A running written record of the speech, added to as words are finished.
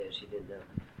in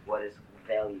what is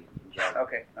value in general.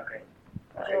 Okay.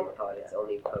 I thought it's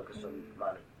only focused on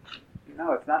money.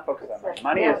 No, it's not focused on money.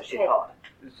 Money is She thought.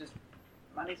 It's just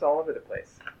money's all over the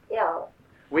place. Yeah.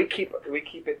 We keep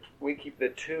the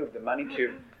tube, the money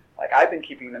tube. Like I've been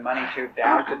keeping the money tube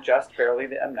down to just barely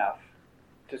enough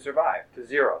to survive, to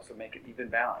zero, so make it even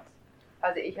balanced.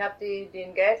 Also ich habe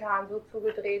den Geldhahn so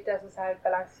zugedreht, dass es halt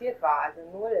balanciert war, also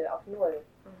 0 auf 0.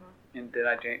 And did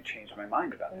I change my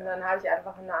mind about Und that? dann habe ich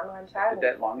einfach eine andere I Entscheidung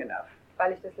did that long enough.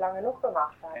 weil ich das lange genug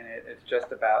gemacht habe. And it's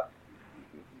just about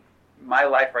my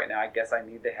life right now. I guess I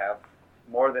need to have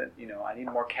more than, I need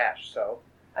more cash. So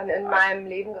Und in meinem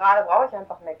Leben gerade brauche ich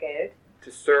einfach mehr Geld,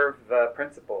 to serve the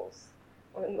principles.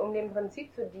 um dem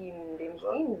Prinzip zu dienen, dem ich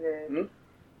dienen will.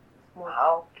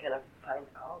 How can I find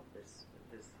out this?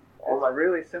 It's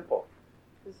really simple.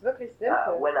 Das ist wirklich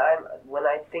simpel. When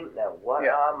I think now, what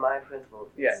are my principles?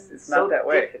 Yes, it's so not that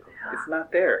way. difficult. It's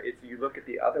not there. It's you look at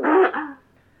the other way.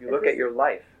 You look at your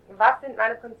life. Was sind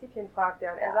meine Prinzipien, fragt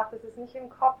er. Und er sagt, es ist nicht im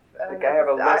Kopf, es ist I have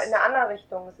a list. in eine andere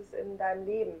Richtung, es ist in deinem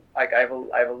Leben. Like I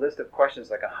have a list of questions,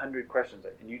 like 100 questions,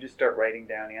 and you just start writing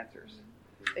down answers.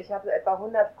 Ich habe etwa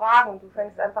 100 Fragen und du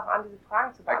fängst einfach an, diese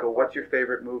Fragen zu I go, beantworten. what's your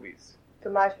favorite movies?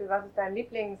 Zum Beispiel, was ist dein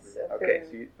Lieblingsfilm?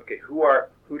 Okay,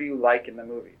 who do you like in the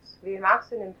movies? Wen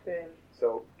magst du in dem Film?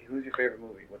 So who's your favorite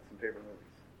movie? What's some favorite movies?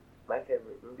 My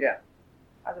favorite movie? Yeah.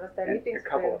 Also was ist dein And a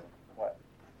couple Lieblingsfilm? of them. What?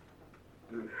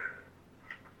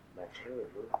 My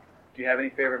favorite movie? Do you have any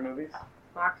favorite movies?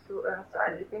 Hast du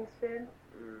einen Lieblingsfilm?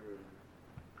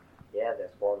 Yeah,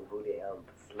 there's one Woody Allen,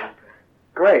 Sleeper.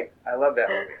 Great. I love that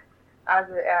movie.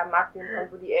 Also mag den von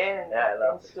Woody Allen, Yeah, I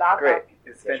love den it. Schlafer. Great.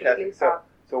 It's fantastic.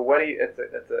 So what do you?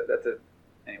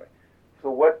 Anyway. So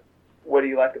what do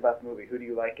you like about the movie? Who do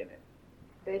you like in it?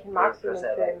 Welchen magst du in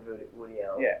dem Film? Woody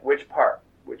Allen. Yeah. Which part?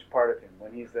 Which part of him?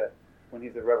 When he's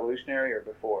a revolutionary or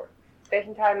before?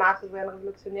 Welchen Teil magst du, so ein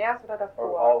Revolutionärs oder Or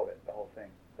davor? all of it, the whole thing?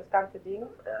 Das ganze Ding?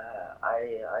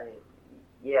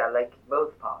 I like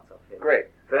both parts of him. Great.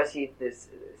 First he's this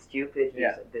stupid,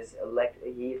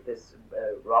 he's this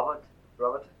robot.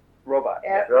 Robot.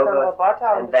 Er ist ein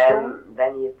Roboter And und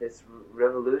then he's this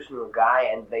revolutionary guy,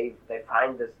 and they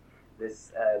find this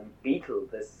beetle,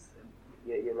 this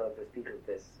this beetle,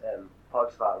 this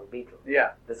Volkswagen Beetle.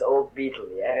 Yeah. This old Beetle,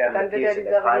 yeah. Yeah. dann wird er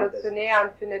dieser Revolutionär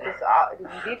und findet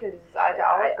diesen Beetle, dieses alte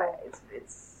Auto.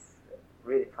 It's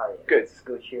really funny. Good. It's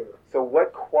good humor. So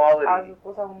what quality? Also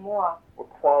großer Humor. What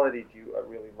quality do you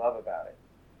really love about it?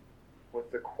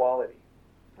 What's the quality?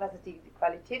 Was ist die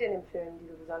Qualität in dem Film, die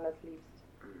du besonders liebst?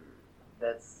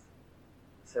 That's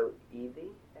so easy.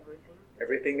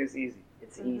 Everything is easy.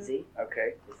 It's easy.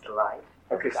 Okay. It's light.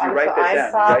 Okay, It's so you write also that down. You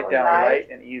einfach write und down leicht.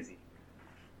 light and easy.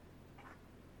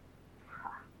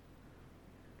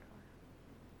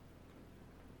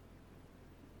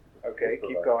 Okay,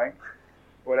 keep going.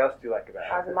 What else do you like about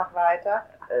it? Also mach weiter.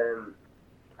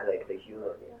 I like the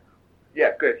humor.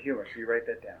 Yeah, good, humor. So you write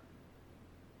that down.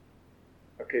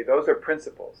 Okay, those are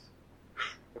principles.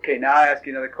 Okay, now I ask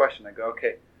you another question. I go,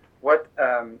 okay, what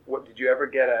did you ever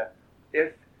get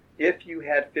if you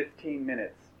had 15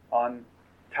 minutes on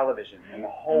television and the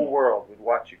whole world would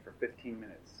watch you for 15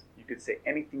 minutes, you could say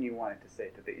anything you wanted to say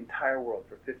to the entire world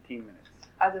for 15 minutes.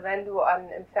 Also wenn du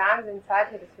im Fernsehen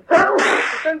Zeit hättest für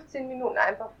 15 Minuten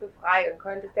einfach für frei und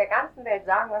könntest der ganzen Welt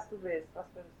sagen, was du willst, was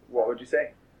würdest du sagen? What would you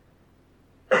say?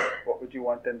 What would you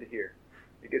want them to hear?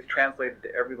 It gets translated to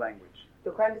every language.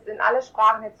 Du könntest in alle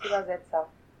Sprachen jetzt Übersetzer.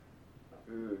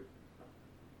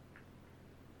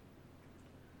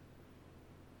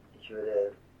 Ich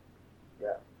würde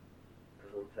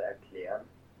versuchen zu erklären,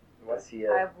 was I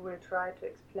hier will try to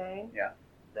explain.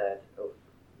 that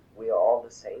we are all the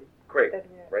same. Great. That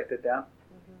we- Write that down.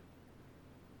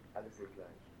 Alle sind gleich.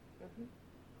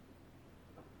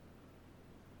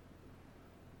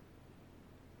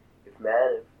 If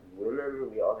men, if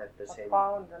women, we all have the same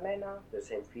Frauen oder Männer,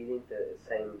 feeling, the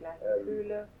same gleiche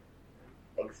Gefühle,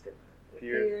 Ängste,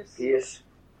 Fears. fears.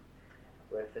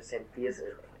 We have the same fears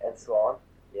and so on.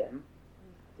 Yeah.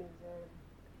 denselben.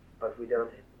 But we don't,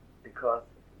 because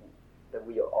that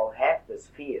we all have these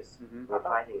fears. We're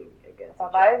fighting against Aber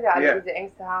each weil wir alle Yeah. diese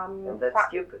Ängste haben, And that's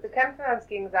stupid. bekämpfen wir uns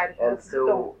gegenseitig. Und And das ist dumm.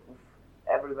 so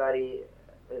everybody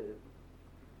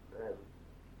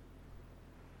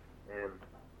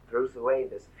throws away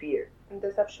this fear Und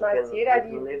deshalb schmeißt jeder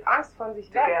die Angst von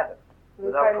sich weg. together. Wir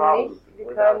without können problems, nicht, wir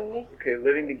without- können nicht Okay,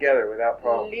 living together without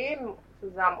problems. leben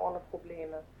zusammen ohne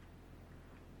Probleme.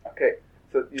 Okay,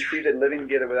 so you see that living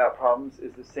together without problems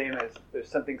is the same as, there's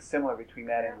something similar between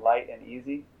that and light and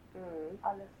easy.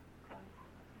 Alles.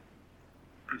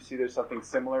 You see there's something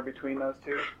similar between those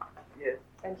two? Yes.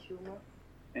 And humor.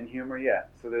 And humor, yeah.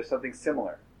 So there's something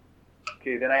similar.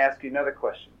 Okay, then I ask you another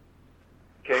question.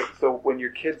 Okay, so when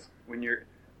your kids,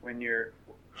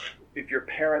 if your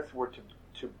parents were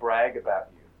to brag about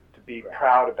you, to be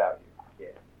proud about you,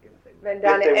 Wenn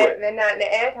deine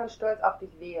Eltern stolz auf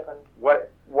dich wären, what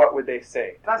would they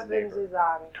say to was the würden neighbor? sie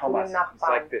sagen zu Thomas, dem he's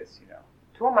Nachbarn? like this, you know.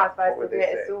 Thomas, weißt would du, they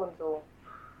der say? ist so und so.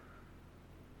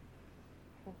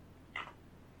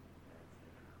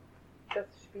 Das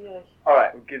ist schwierig. All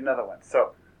right, we'll get another one.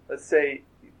 So, let's say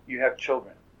you have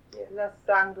children. Lass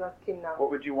sagen, du hast Kinder.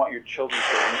 What would you want your children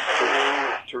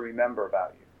to remember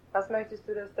about you? Was möchtest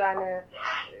du, dass deine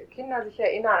Kinder sich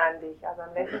erinnern an dich? Also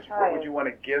an welchen What would you Teil? want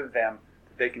to give them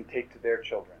that they can take to their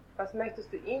children? Was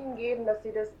möchtest du ihnen geben, dass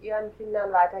sie das ihren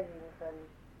Kindern weitergeben können?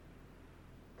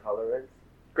 Tolerance.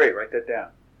 Great, write that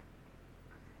down.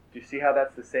 Do you see how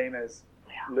that's the same as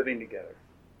living together?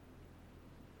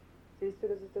 Siehst du,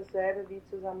 das ist dasselbe wie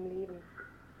zusammenleben.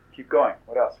 Keep going.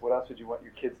 What else? What else would you want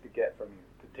your kids to get from you,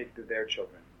 to take to their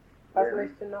children? Was Ja.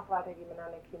 möchtest du noch weitergeben an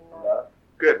deine Kinder? Love.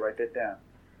 Good, write that down.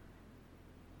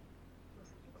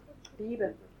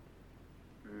 Liebe.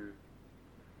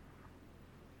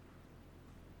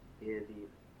 Hier die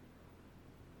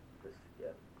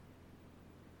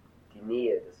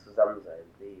Nähe, das Zusammensein,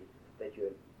 that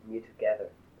you're near together,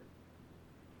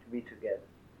 to be together.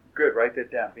 Good, write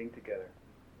that down, being together.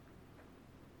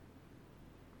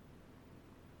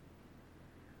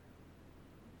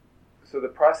 So the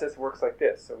process works like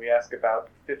this. So we ask about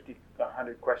 50,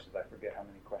 100 questions. I forget how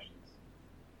many questions.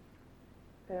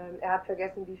 Hat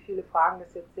vergessen, wie viele Fragen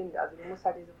das jetzt sind. Also du musst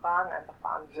halt diese Fragen einfach So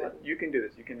beantworten. you can do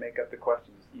this. You can make up the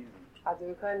questions. It's easy. Also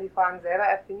wir können die Fragen selber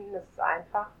erfinden, das ist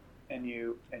einfach. And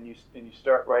you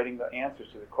start writing the answers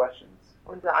to the questions.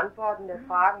 Und die Antworten der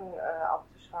Fragen And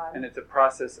aufzuschreiben. it's a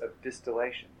process of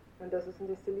distillation. Und das ist ein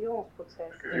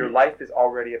Destillierungsprozess. Your life is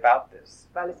already about this.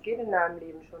 Weil es geht in deinem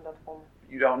Leben schon darum.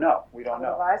 You don't know. We don't Aber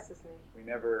du know. weißt es nicht. We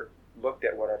never looked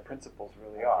at what our principles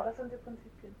really are. Was sind die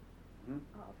Prinzipien? Mhm.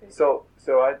 Ah, okay. So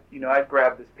I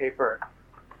grab this paper,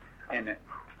 and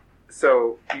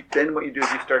then what you do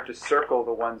is you start to circle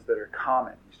the ones that are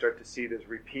common. You start to see this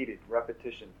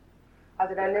repetition.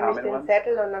 Also dann nehme ich den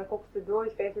Zettel und dann guckst du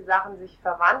durch, welche Sachen sich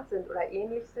verwandt sind oder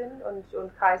ähnlich sind und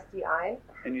kreist die ein.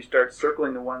 And you start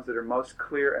circling the ones that are most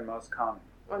clear and most common.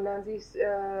 Und dann fängst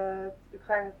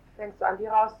du an, die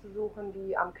rauszusuchen,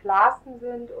 die am klarsten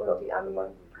sind und die am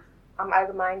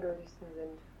allgemeingültigsten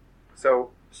sind.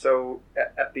 So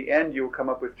at the end you'll come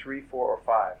up with 3, 4, or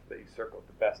 5 that you circled,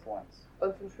 the best ones.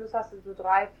 Und zum Schluss hast du so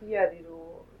 3, 4, die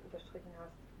du unterstrichen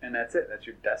hast. And that's it. That's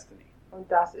your destiny. Und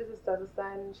das ist es, das ist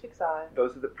dein Schicksal.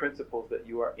 Those are the principles that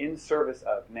you are in service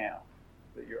of now.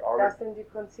 That you're already. Das sind die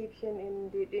Prinzipien,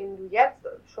 in denen du jetzt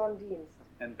schon dienst.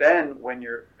 And then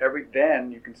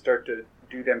then you can start to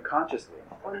do them consciously.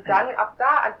 Und dann ab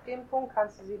da, an dem Punkt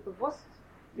kannst du sie bewusst.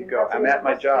 You go, I'm at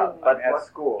my job, I'm But at what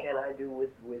school. can I do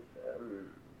with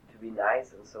to be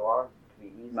nice and so on, to be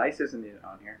easy? Nice isn't it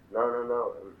on here.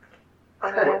 No.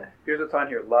 Here's what's on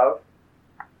here: love,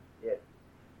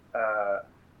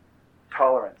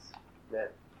 tolerance,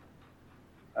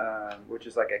 which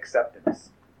is like acceptance.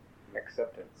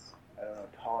 Acceptance. I don't know,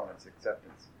 tolerance,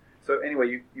 acceptance. So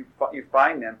anyway, you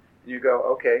find them and you go,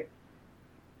 okay,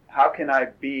 how can I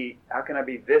be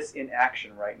this in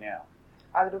action right now?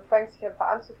 Also du fängst dich einfach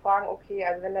an zu fragen, okay,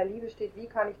 also wenn da Liebe steht, wie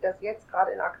kann ich das jetzt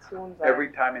gerade in Aktion sein? Every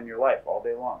time in your life, all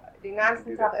day long. Den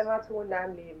ganzen Tag immer tun in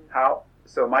deinem Leben. How?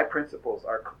 So my principles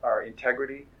are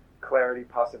integrity, clarity,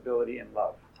 possibility, and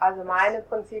love. Also meine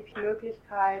Prinzipien,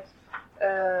 Möglichkeit,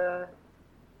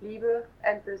 Liebe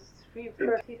and the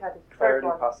Clarity,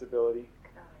 possibility.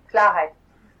 Klarheit.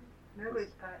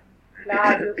 Möglichkeiten.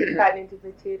 Klarheit, Möglichkeit,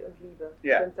 Integrität und Liebe.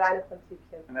 Yeah. Das sind seine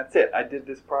Prinzipien. And that's it. I did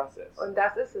this process. Und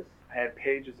das ist es. I had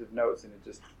pages of notes, and you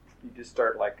just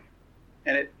start like,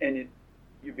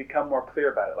 you become more clear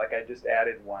about it. Like I just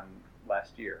added one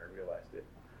last year. I realized it.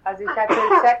 Also ich hatte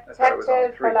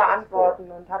Zettel voller Antworten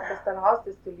und habe das dann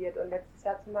rausdestilliert. Und letztes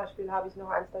Jahr zum Beispiel habe ich noch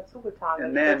eins dazu getan.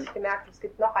 Und ich habe gemerkt, es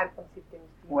gibt noch ein Prinzip, dem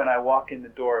ich diene. When I walk in the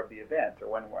door of the event, or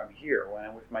when I'm here, when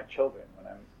I'm with my children, when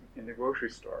I'm in the grocery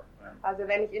store, Also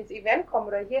wenn ich ins Event komme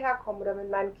oder hierher komme oder mit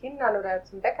meinen Kindern oder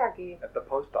zum Bäcker gehe at the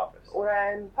post office, oder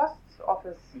im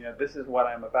Postoffice, this is what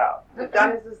I'm about.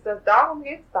 dann ist es das, darum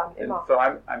geht es dann And immer. so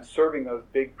I'm serving those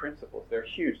big principles. They're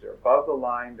huge. They're above the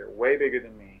line. They're way bigger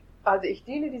than me. Also ich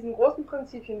diene diesen großen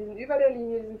Prinzipien, die sind über der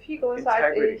Linie, die sind viel größer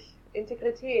als ich.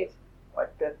 Integrität.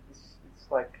 Like that, it's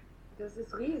like Das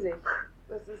ist riesig.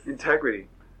 Das ist integrity.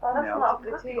 War das Ja. schon mal auf dem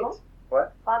Integrität. Praktikum?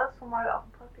 What? War das schon mal auf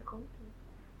dem Praktikum?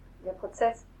 Der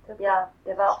Prozess, ja,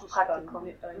 der war auch ein Praktikum.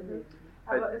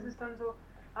 Aber ist es dann so,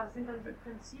 also sind dann die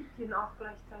Prinzipien auch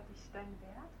gleichzeitig dein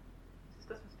Wert? Ist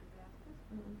das, was du wert bist?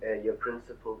 Your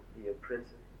principles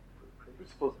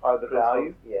are the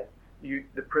value. Yeah.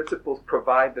 The principles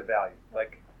provide the value.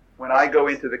 Like when I go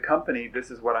into the company,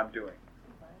 this is what I'm doing.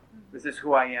 This is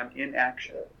who I am in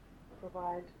action.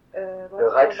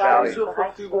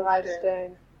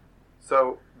 Bereitstellen.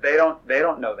 So they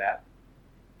don't know that.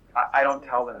 I don't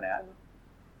tell them that.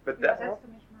 But that.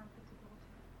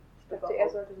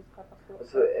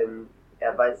 Also,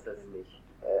 er weiß das nicht.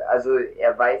 Also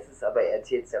er weiß es, aber er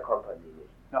erzählt es der Company nicht.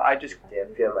 No, I just. Der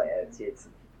Firma, er erzählt es.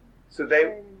 So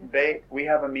we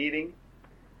have a meeting,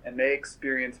 and they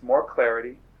experience more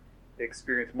clarity. They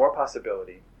experience more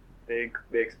possibility. They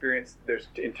experience there's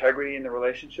integrity in the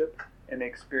relationship, and they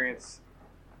experience,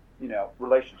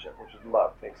 relationship, which is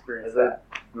love. They experience also, that.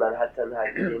 Man hat dann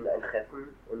halt mit denen ein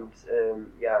Treffen und sie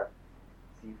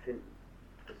finden,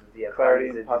 also sie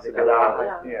erfahren diese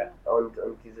Klarheit und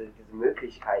diese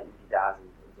Möglichkeiten, die da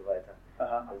sind und so weiter.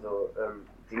 Also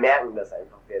sie merken das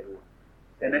einfach, wer du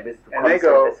bist. Du kommst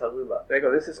dann besser rüber. They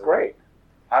go, this is great.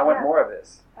 I want more of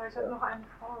this. Aber ich habe noch eine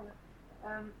Frage.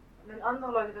 Wenn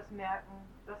andere Leute das merken,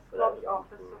 das glaube ich auch,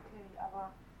 das ist okay,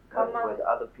 aber kann man... When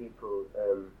other people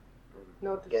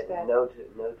notice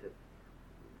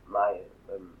my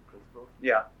principles.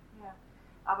 Ja.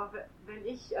 Aber wenn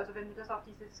du das auf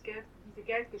diese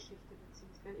Geldgeschichte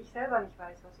beziehst, wenn ich selber nicht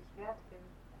weiß, was ich wert bin,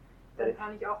 dann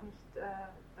kann ich auch nicht,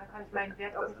 dann kann ich meinen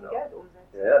Wert auch nicht in Geld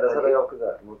umsetzen. Ja, das hat er ja auch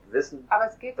gesagt. Du musst wissen. Aber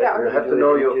es geht ja auch You nicht. have to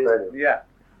know your value. Yeah.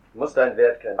 Du musst deinen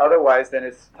Wert kennen. Otherwise, then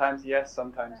it's times yes,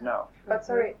 sometimes no. But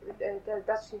sorry,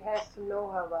 does she has to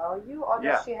know her value, or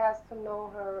does she has to know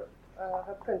her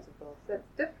principles? That's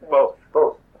different. Both.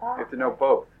 Both. You have to know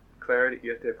both. Clarity.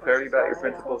 You have to have clarity about your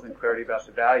principles and clarity about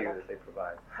the value that they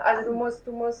provide. Also du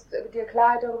musst dir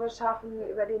Klarheit darüber schaffen,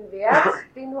 über den Wert,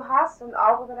 den du hast, und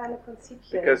auch über deine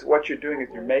Prinzipien. Because what you're doing is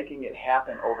you're making it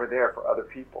happen over there for other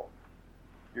people.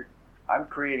 I'm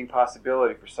creating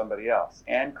possibility for somebody else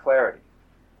and clarity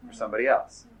for somebody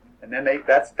else, and then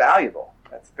that's valuable.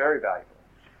 That's very valuable.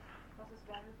 Was ist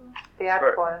valuable?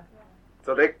 Wertvoll.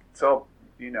 So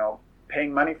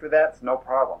paying money for that's no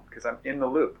problem because I'm in the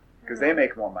loop because they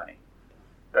make more money.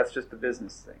 That's just a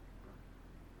business thing.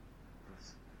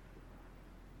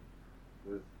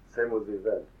 The same with the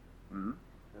event. Mm-hmm.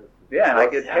 Yeah, and I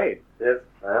get paid. Yes,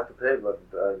 I have to pay, but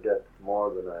I get more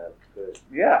than I have to pay.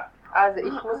 Yeah. Also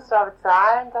ich muss zwar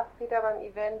bezahlen, sagt Peter beim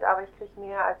Event, aber ich kriege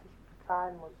mehr, als ich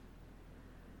bezahlen muss.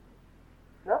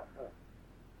 Ne?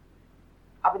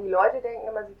 Aber die Leute denken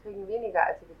immer, sie kriegen weniger,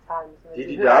 als sie bezahlen müssen.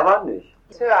 Die da waren nicht.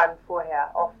 Sie hören vorher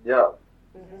oft. Ja.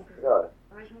 Ja.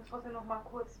 Aber ich muss trotzdem noch mal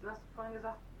kurz, du hast vorhin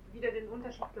gesagt, wieder den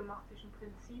Unterschied gemacht zwischen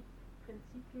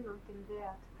Prinzipien und dem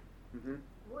Wert. Mm-hmm.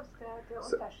 Wo ist der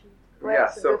Unterschied?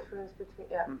 Where's the difference between,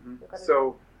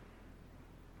 So,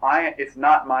 it's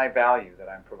not my value that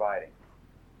I'm providing.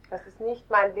 Das ist nicht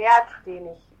mein Wert, den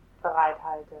ich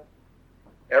bereithalte.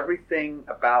 Everything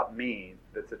about me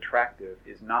that's attractive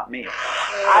is not me.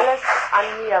 Alles an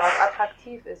mir, was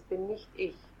attraktiv ist, bin nicht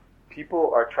ich.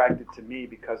 People are attracted to me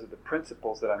because of the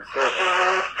principles that I'm serving.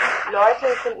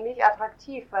 Leute finden mich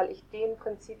attraktiv, weil ich den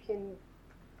Prinzipien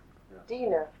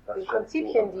diene, den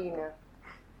Prinzipien diene.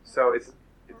 So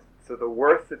so the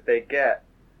worth that they get,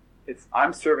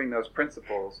 I'm serving those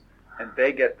principles, and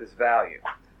they get this value.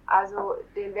 Also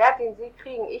den Wert, den sie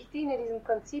kriegen, ich diene diesen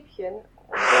Prinzipien,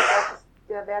 und das ist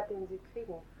der Wert, den sie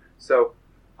kriegen. So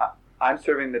I'm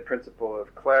serving the principle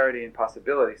of clarity and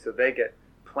possibility, so they get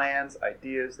plans,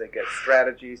 ideas, they get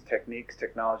strategies, techniques,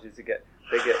 technologies, they get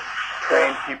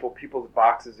trained people's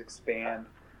boxes expand.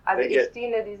 Also ich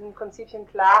diene diesen Prinzipien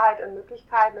Klarheit und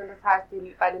Möglichkeiten, und das heißt,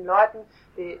 bei den Leuten,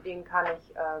 denen kann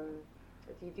ich,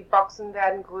 die Boxen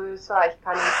werden größer, ich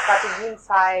kann ihnen Strategien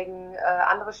zeigen,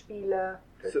 andere Spiele,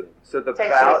 So the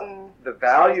Techniken,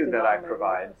 value that I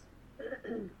provide,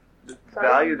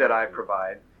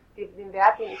 den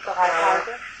Wert, den ich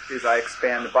bereithalte, is I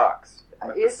expand the box,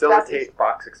 ist, facilitate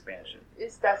box expansion.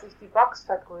 Ist, dass ich die Box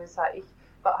vergrößere. Ich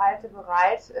halte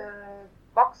bereit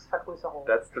Boxvergrößerung.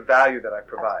 That's the value that I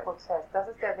provide. Prozess. Das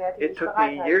ist der Wert, den It ich took me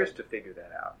bereithalte. years to figure that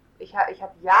out. Ich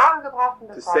habe Jahre gebraucht, um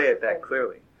das To say it that rauszufinden,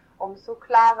 clearly. um es so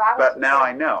klar sagen But zu now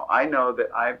I können. know that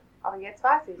Aber jetzt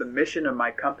weiß ich. the mission of my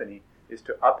company is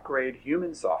to upgrade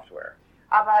human software.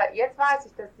 Aber jetzt weiß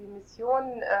ich, dass die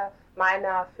Mission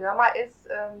meiner Firma ist,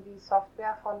 die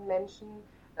Software von Menschen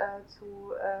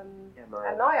zu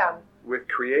erneuern. With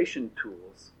creation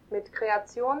tools Mit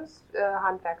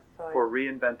Kreationshandwerkszeug. for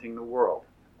reinventing the world.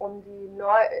 Um die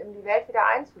Welt wieder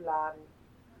einzuladen.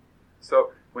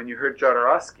 So when you heard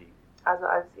Jodorowsky, Also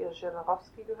als ihr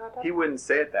Jodorowsky gehört habt, he wouldn't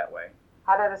say it that way,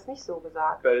 hat er das nicht so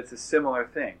gesagt. but it's a similar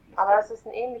thing. Aber es ist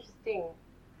ein ähnliches Ding.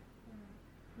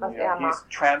 was You know, he's macht.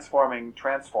 transforming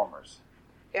transformers.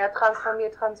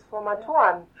 Transformiert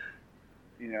Transformatoren.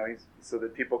 You know, so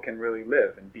that people can really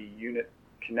live and be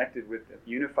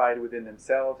unified within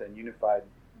themselves and unified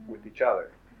with each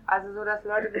other. Also so, dass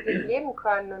Leute wirklich leben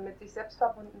können und mit sich selbst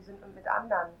verbunden sind und mit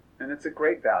anderen. And it's a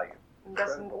great value. Und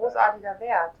das ist ein großartiger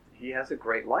Wert. He has a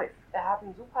great life. Hat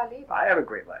ein super Leben. I have a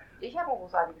great life. Ich habe ein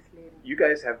großartiges Leben. You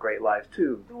guys have great lives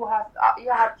too.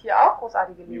 Ihr habt hier auch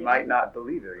großartige Leben. You might not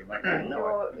believe it, you might not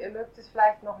know it. Ihr mögt es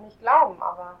vielleicht noch nicht glauben,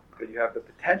 aber you have the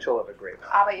potential of a great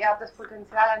life. Aber ihr habt das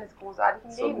Potenzial eines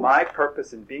großartigen So Lebens. my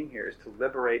purpose in being here is to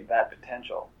liberate that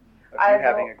potential of you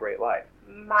having a great life.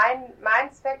 Mein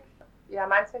Zweck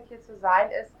hier zu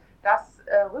sein ist, das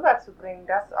rüberzubringen,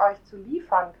 das euch zu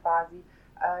liefern quasi,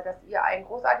 dass ihr ein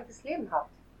großartiges Leben habt,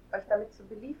 euch damit zu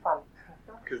beliefern.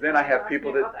 Because then I have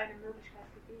people that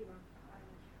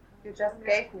You just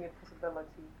gave me a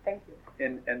possibility. Thank you.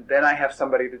 and then I have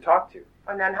somebody to talk to.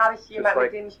 Und dann habe ich jemanden,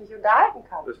 mit dem ich mich unterhalten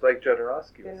kann. Just like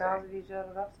Jodorowsky was Genauso saying. wie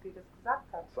Jodorowsky das gesagt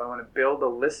hat. So I want to build a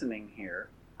listening here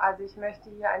Also ich möchte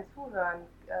hier ein Zuhören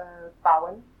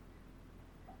bauen,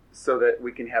 so that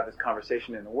we can have this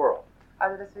conversation in the world.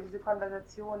 also dass wir diese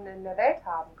Konversationen in der Welt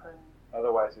haben können.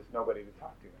 Otherwise there's nobody to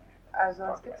talk to. Also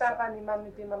es gibt einfach niemanden,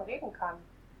 mit dem man reden kann.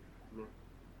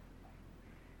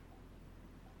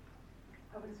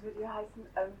 Aber das würde ja heißen,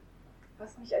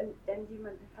 was mich an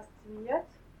jemandem fasziniert,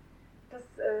 das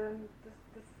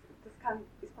ist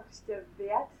praktisch der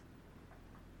Wert,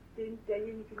 den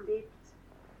derjenige lebt.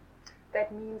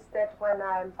 That means that when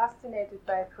I'm fascinated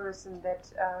by a person,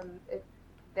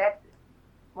 that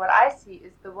what I see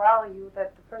is the value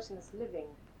that the person is living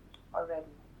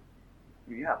already.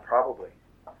 Yeah, probably.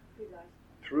 Vielleicht.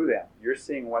 Through them. You're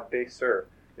seeing what they serve.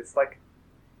 It's like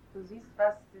Du siehst,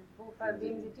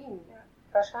 wem sie dienen.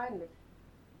 Wahrscheinlich.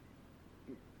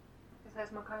 Das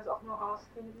heißt, man kann es auch nur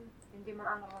rausfinden, indem man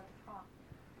andere Leute fragt.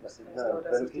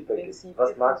 Wenn es Feedback gibt.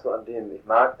 Was magst du an dem? Ich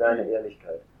mag deine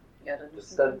Ehrlichkeit. Ja, das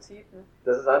ist ein Prinzip. Ne?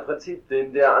 Das ist ein Prinzip,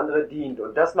 dem der andere dient.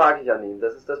 Und das mag ich an ihm.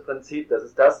 Das ist das Prinzip. Das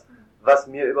ist das, was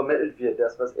mir übermittelt wird.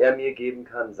 Das, was er mir geben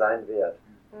kann, sein Wert.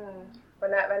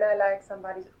 When I like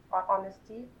somebody's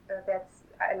honesty,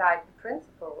 I like the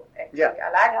principle, actually. Yeah.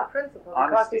 I like the principle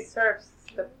because Honesty. it serves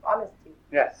the honesty.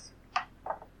 yes.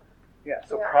 Yeah,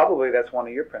 so probably that's one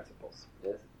of your principles.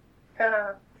 Yes.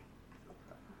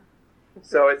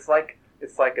 So it's like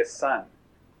a sun.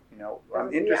 You know,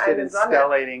 I'm interested in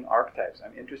stellating archetypes.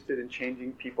 I'm interested in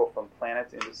changing people from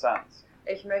planets into suns.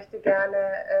 Ich möchte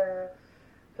gerne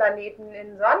Planeten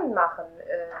in Sonnen machen.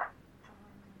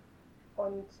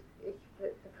 Und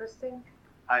the first thing?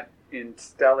 I'm in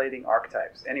stellating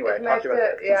archetypes. Anyway, I talked about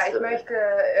that. Ich möchte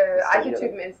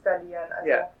Archetypen installieren. Also,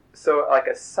 Yeah, so like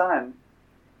a sun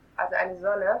eine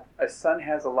Sonne. A sun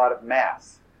has a lot of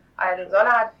mass. Eine Sonne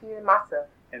hat viel Masse.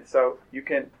 And so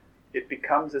it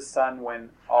becomes a sun when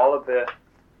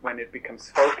it becomes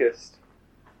focused,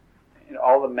 and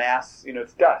all the mass,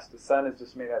 it's dust. The sun is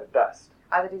just made out of dust.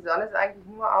 Also die Sonne ist eigentlich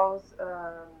nur aus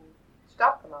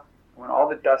Staub gemacht. When all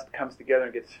the dust comes together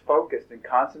and gets focused and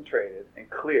concentrated and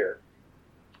clear,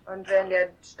 und wenn der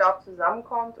Staub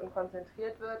zusammenkommt und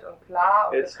konzentriert wird und klar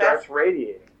und it starts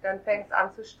radiating. dann fängt es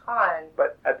an zu strahlen.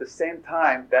 But at the same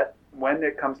time, that when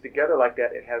it comes together like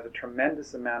that, it has a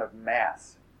tremendous amount of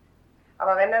mass.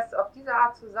 Aber wenn das auf diese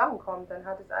Art zusammenkommt, dann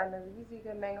hat es eine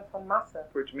riesige Menge von Masse.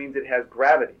 Which means it has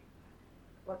gravity.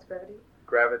 What's gravity?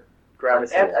 Gravity.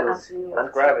 Erdanziehung.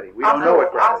 We don't know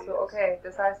what gravity is. Okay.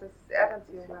 Das heißt, es ist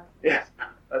Erdanziehung. Yes,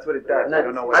 that's what it does. Nein, We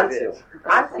don't know what it is.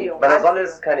 Anziehung. Bei der Sonne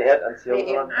ist es keine Erdanziehung,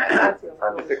 Nee, sondern Anziehung.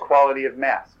 It's the quality of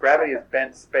mass. Gravity is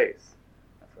bent space.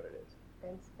 That's what it is.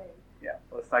 Bent space. Yeah,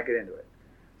 let's not get into it.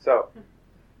 So,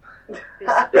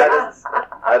 ja, das ist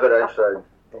Albert Einstein.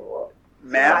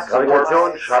 mass Gravitation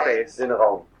warps schafft space, den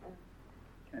Raum.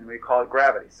 and we call it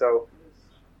gravity. So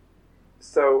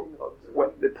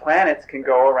what the planets can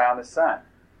go around the sun.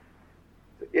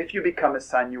 So if you become a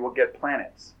sun, you will get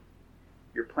planets.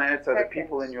 Your planets are the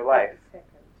people in your life.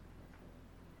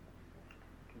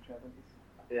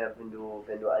 Ja, wenn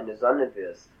du eine Sonne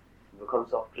wirst, du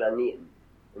bekommst auch Planeten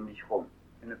um dich rum.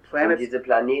 And the Und planets, diese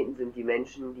Planeten sind die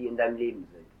Menschen, die in deinem Leben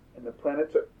sind. and the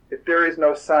planets are, if there is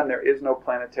no sun, there is no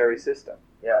planetary system.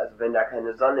 Ja, also wenn da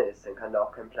keine Sonne ist, dann kann da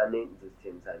auch kein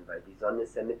Planetensystem sein, weil die Sonne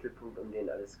ist der Mittelpunkt, um den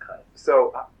alles kreist.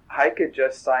 So Heike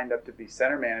just signed up to be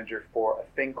center manager for a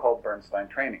thing called Bernstein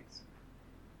Trainings.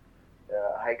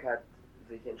 Heike hat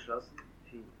sich entschlossen.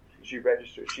 She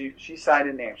registered. She signed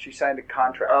a name. She signed a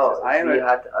contract. Oh, Says, I am sie a,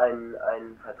 hat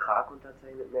einen Vertrag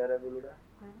unterzeichnet, mehr oder weniger,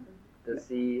 dass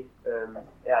sie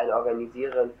eine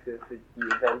Organisiererin für die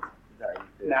Events sein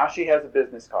will. now she has a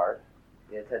business card.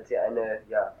 Jetzt hat sie eine.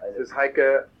 This is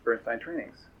Heike Bernstein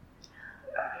trainings.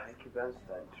 Heike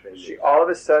Bernstein trainings. She all of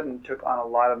a sudden took on a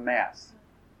lot of mass.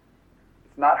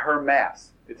 It's not her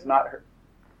mass. It's not her.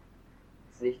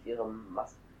 It's nicht ihre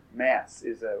Masse. Mass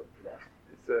is a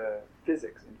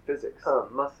physics in physics.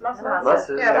 Masse.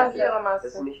 Masse. Ja, das ist ihre Masse.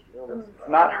 Das ist nicht ihre Masse. It's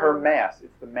not her mass.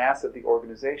 It's the mass of the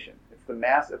organization. It's the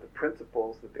mass of the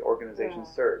principles that the organization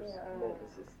serves.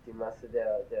 Das ist die Masse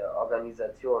der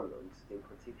Organisation und den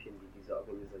Prinzipien, die diese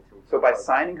Organisation. So by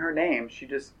signing her name, she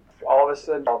just all of a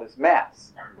sudden all this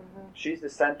mass. She's the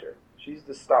center. She's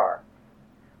the star.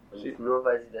 Und nur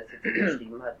weil sie das jetzt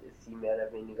geschrieben hat, ist sie mehr oder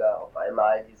weniger auf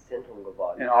einmal dieses Zentrum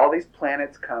geworden. And all these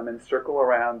planets come and circle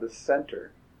around the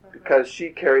center because she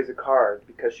carries a card,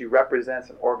 because she represents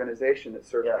an organization that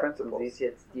serves principles. Und sie ist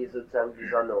jetzt sozusagen die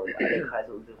Sonne und alle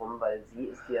kreisen um sie rum, weil sie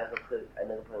ist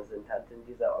eine Repräsentantin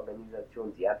dieser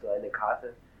Organisation. Sie hat so eine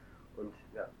Karte und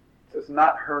So it's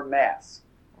not her mass.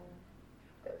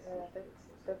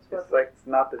 It's like it's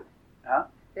not the, huh?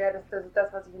 Ja, das ist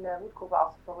das, was ich in der Hutgruppe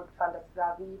auch so verrückt fand. Das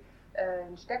war wie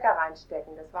einen Stecker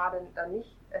reinstecken. Das war dann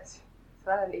nicht, es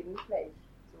war dann eben nicht mehr ich.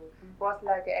 So, it was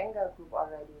like an anger group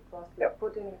already. It was like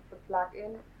putting the plug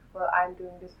in. Well, I'm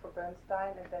doing this for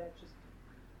Bernstein, and then it just.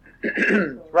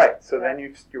 Right. So then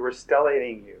you were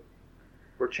stellating you.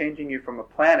 We're changing you from a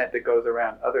planet that goes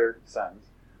around other suns.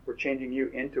 We're changing you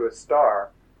into a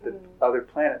star that other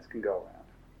planets can go around.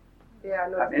 Ja,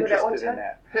 I'm interested in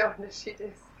that. Der Unterschied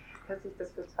ist, dass ich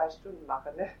das für 2 Stunden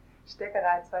mache. Ne? Stecke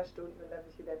rein 2 Stunden und dann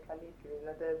bin ich wieder Planet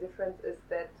gewesen. The difference is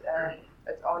that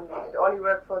it only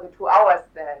worked for the 2 hours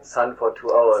then. Sun for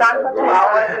 2 hours. Sun for 2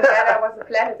 hours and then I was a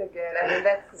planet again. I mean,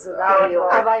 that's the scenario.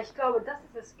 Aber ich glaube, das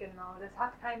ist es genau. Das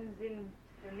hat keinen Sinn.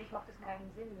 Für mich macht es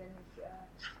keinen Sinn,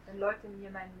 wenn Leute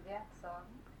mir meinen Wert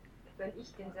sagen, wenn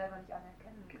ich den selber nicht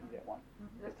anerkennen kann.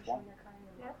 Das ist schon ja keine.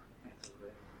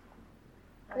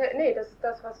 Nee, das ist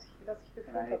das, was ich gefühlt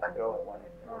habe an diesem So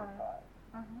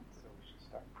we should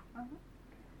start.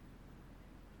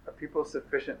 Are people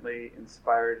sufficiently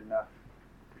inspired enough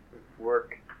to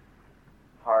work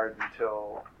hard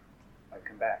until I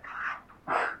come back?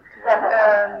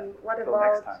 What Till about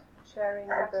next time. sharing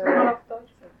the...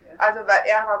 Also, weil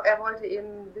er wollte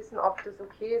eben wissen, ob das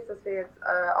okay ist, dass wir jetzt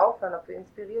aufhören, ob wir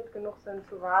inspiriert genug sind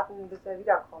zu warten, bis er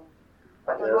wiederkommt.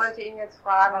 Ich wollte ihn jetzt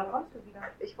fragen, Wann kommst du wieder?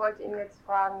 Ich wollte ihn jetzt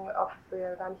fragen, ob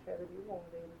wir gar nicht mehr über die Übungen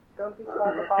reden. Don't we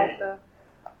talk about the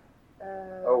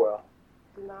Oh well.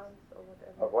 demands or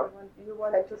whatever? Of what? You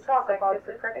wanted to talk about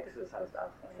the practices with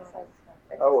us.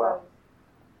 Oh well.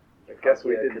 I guess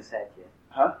we didn't. Cassette, yeah.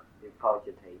 Huh? You called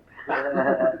your tape.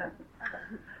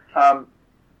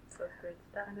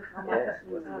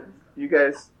 You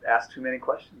guys asked too many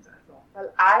questions, that's all.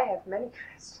 Well, I have many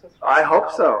questions. I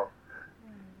hope so.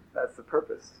 That's the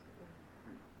purpose.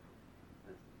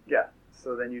 Yeah,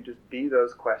 so then you just be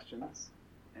those questions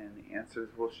and the answers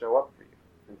will show up for you.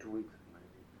 In 2 weeks.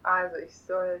 Also, ich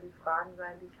soll die Fragen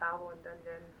sein, die ich habe, und dann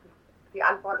werden die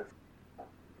Antworten.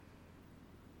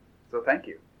 So thank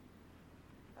you.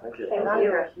 Thank you. Thank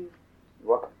you. You're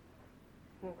welcome.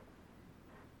 It's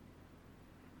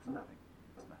nothing.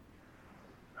 It's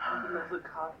nothing. Another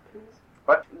card, please.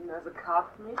 What? Another card,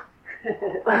 please.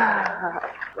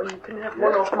 Well, you can have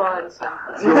one of mine.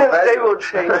 They will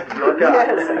change.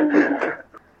 Yes.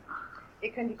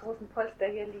 Ihr könnt die großen Polster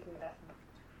hier liegen lassen.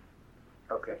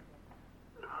 Okay.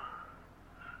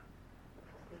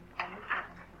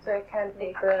 So you can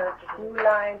take the blue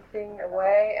line thing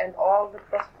away and all the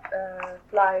cross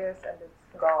flyers, and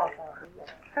it's gone.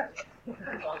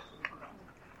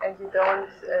 And you don't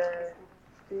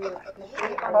do you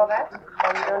for that?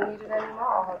 Or you don't need it anymore?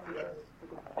 Or how do you do it?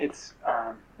 It's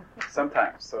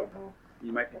sometimes, so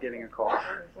you might be getting a call.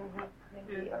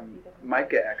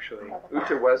 Micah actually,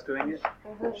 Uta was doing it,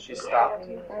 she stopped.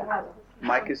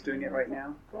 Mike is doing it right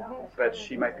now, but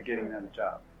she might be getting another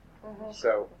job.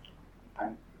 So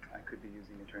I could be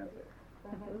using a translator.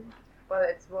 Well,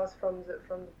 it was from the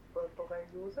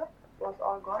user, it was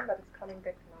all gone, but it's coming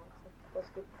back now. So it was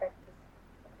good practice.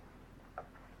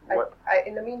 What?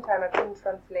 In the meantime, I couldn't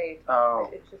translate. Oh.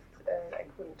 It just I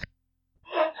couldn't.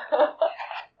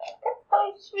 That's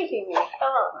how he's treating me.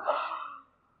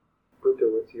 Uta,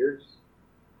 what's yours?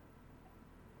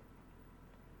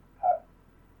 How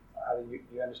do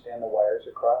you understand the wires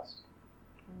are crossed?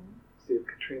 See, if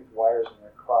Katrine's wires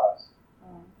are crossed,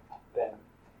 then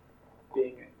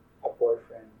being a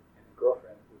boyfriend and a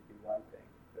girlfriend would be one thing.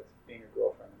 That's being a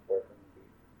girlfriend and boyfriend would be,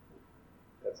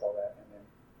 that's all that. And then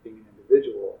being an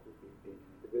individual would be being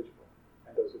an individual.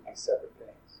 And those would be separate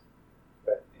things.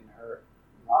 But in her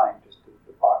mind, just the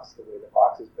box, the way the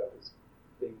box is built is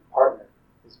being a partner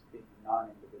is being a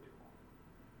non-individual.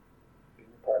 Being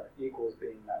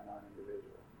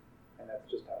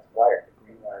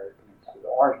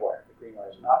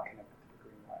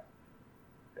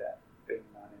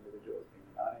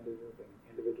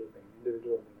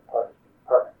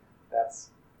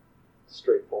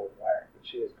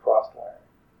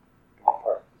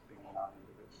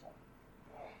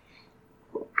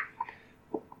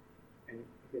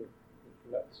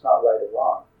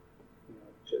wrong.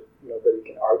 Nobody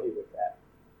can argue with that.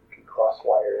 You can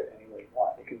cross-wire it any way you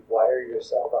want. You can wire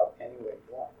yourself up any way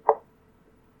you want.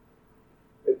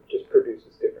 It just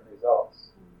produces different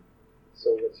results.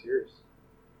 So what's yours?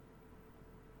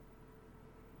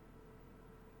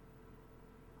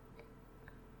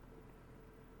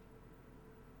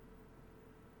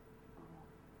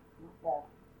 Not that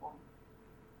one.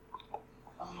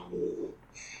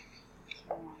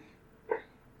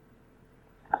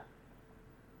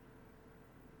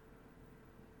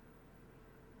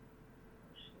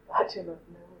 I do not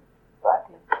know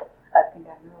exactly. I think I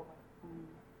know.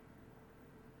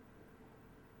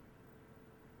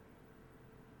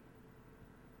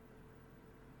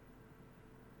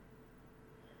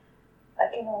 I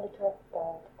can only talk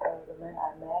about the man I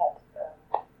met.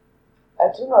 I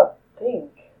do not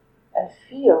think and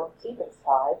feel deep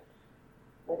inside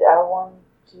that I want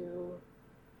to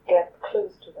get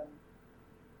close to them.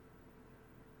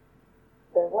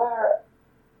 There were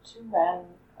 2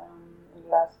 men in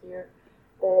last year,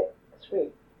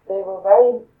 three. They were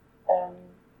very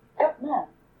good men,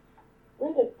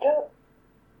 really good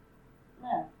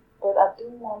men. But I do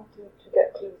want to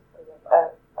get close to them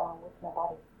with my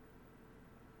body.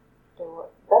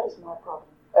 That is my problem.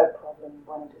 A problem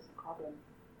when it is a problem.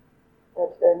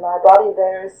 That in my body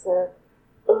there is a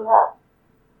lot,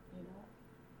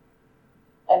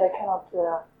 and I cannot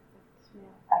smell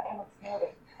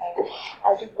it.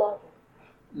 I just love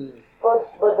it. But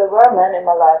there were men in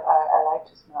my life I like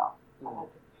to smell. I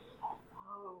like to,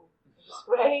 it's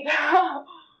great. I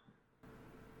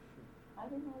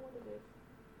don't know what it is.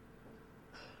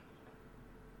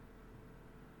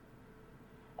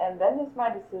 And then is my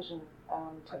decision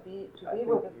to be with. I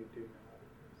think you do know what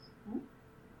it is.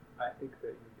 I think that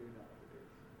you do know what it is.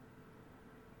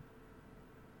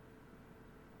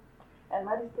 And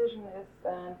my decision is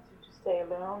to stay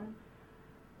alone.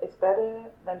 It's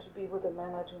better than to be with a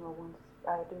man I do not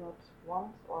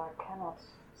want or I cannot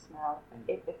smell.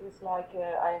 It is like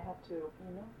I have to,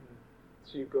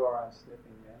 So you go around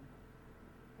sniffing men?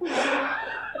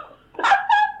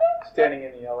 Standing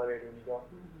in the elevator and you go,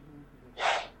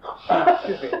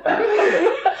 excuse me.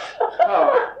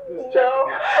 Just no,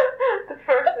 the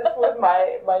first is with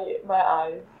my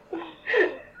eyes.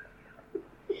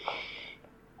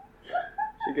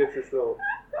 She gets this little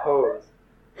hose.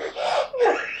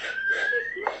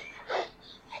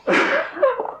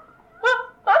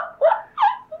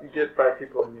 You get 5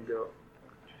 people and you go,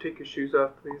 "Could you take your shoes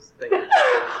off, please? Thank you."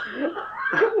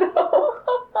 No.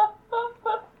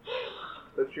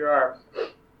 Lift your arms.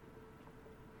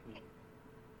 We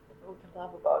can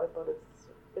laugh about it, but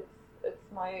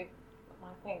it's my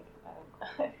thing.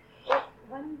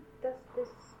 When does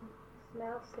this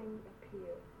smell thing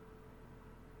appear?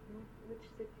 In which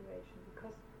situation?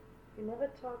 Because you never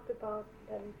talked about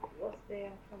that it was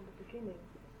there from the beginning.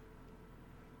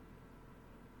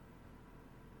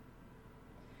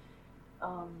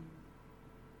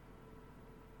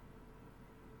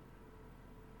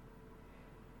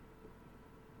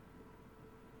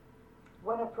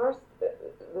 When I first,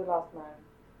 the last man,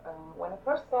 when I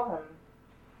first saw him,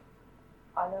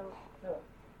 I know.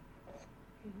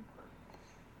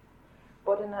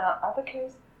 But in another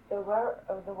case, there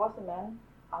was a man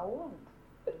I warned.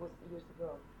 It was years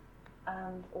ago,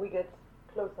 and we get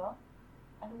closer,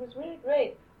 and it was really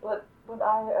great. But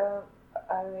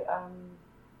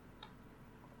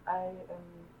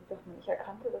ich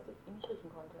erkannte, dass ich ihn nicht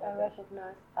riechen konnte. I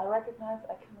recognize. I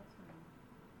cannot smell.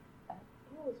 And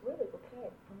it was really okay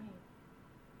for me.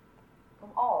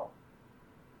 From all.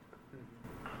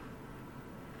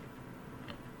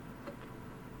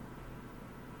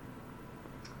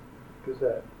 There's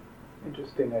an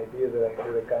interesting idea that I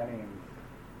heard a guy named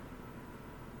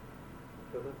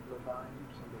Philip Levine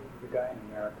or somebody, the guy in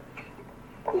America,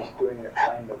 who's doing a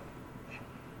kind of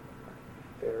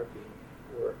therapy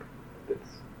work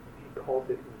he calls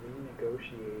it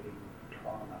renegotiating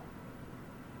trauma.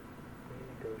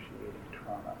 Renegotiating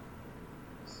trauma.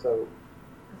 So,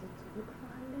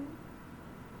 Zurückverhandeln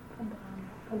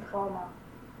von Trauma.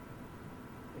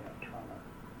 Yeah, trauma.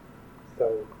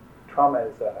 So, trauma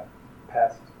is a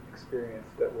past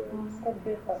experience that was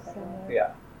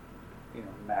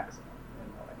maximum in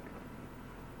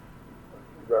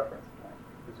reference point.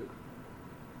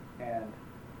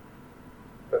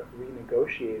 But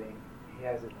renegotiating, he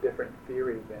has a different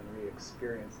theory than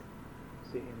re-experiencing.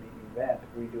 See, in the event,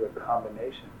 we do a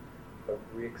combination of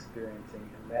re-experiencing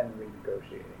and then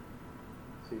renegotiating.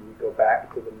 See, we go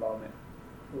back to the moment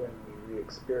when we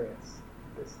re-experience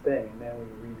this thing, and then we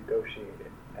renegotiate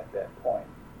it at that point.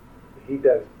 He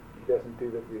doesn't do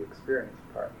the re-experience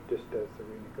part. He just does the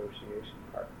renegotiation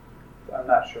part. I'm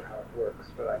not sure how it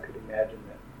works, but I could imagine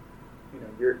that, you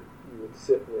would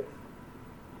sit with,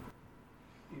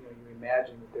 you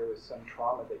imagine that there was some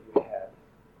trauma that you had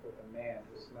with a man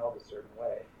who smelled a certain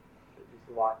way, that is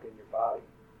locked in your body,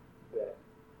 that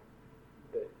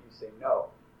you say no.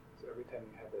 So every time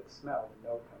you have that smell, the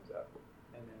no comes up,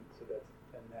 and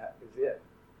that is it.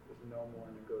 There's no more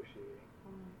negotiating,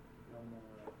 no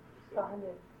more.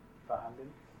 Verhandeln.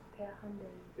 Verhandeln.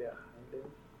 Verhandeln. Verhandeln.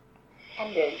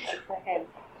 Handeln. It's a hand.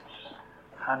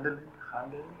 Handeln.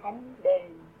 Handeln.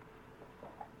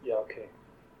 Yeah, okay.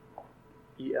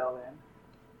 ELN.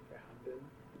 Verhandeln.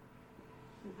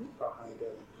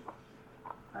 Verhandeln.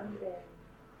 Handeln.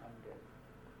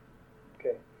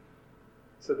 Okay.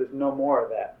 So there's no more of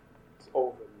that. It's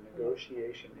over. The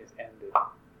negotiation is ended.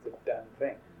 It's a done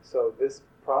thing. So this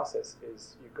process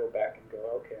is you go back and go,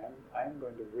 okay, I'm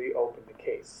going to reopen the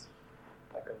case.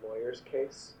 Like a lawyer's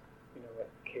case. You know what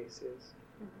case is?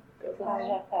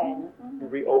 You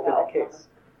reopen the case.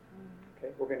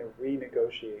 Okay, we're going to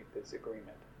renegotiate this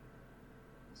agreement.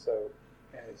 So,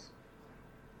 as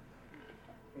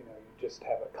you just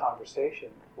have a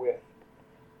conversation with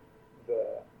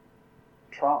the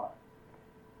trauma.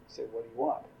 Say, what do you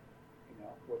want?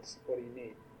 What do you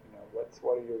need?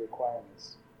 What are your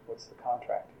requirements? What's the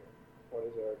contract here? What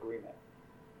is our agreement?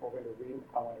 I want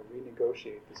to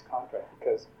renegotiate this contract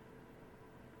because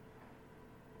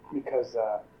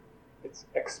it's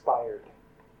expired.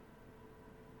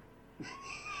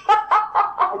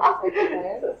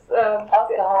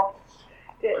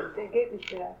 Der geht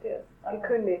nicht mehr, der ist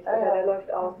gekündigt, oder der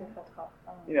läuft aus, der Vertrag.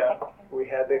 We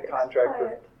had the contract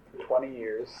for 20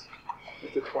 years.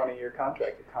 It's a 20-year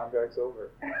contract. The contract's over.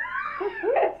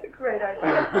 That's a great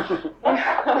idea. So,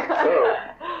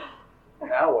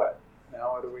 now what?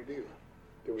 Now what do we do?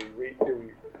 Do we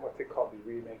what's it called? Do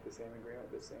we remake the same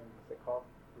agreement? What's it called?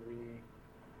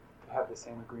 Have the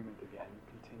same agreement again.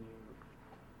 Continue.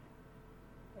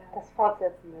 Das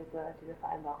fortsetzen diese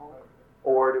Vereinbarung.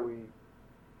 Or do we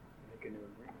make a new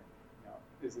agreement?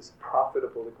 Is this a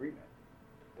profitable agreement?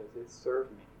 Does it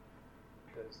serve me?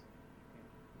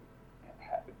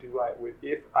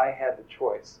 If I had the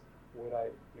choice, would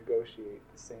I negotiate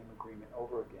the same agreement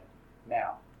over again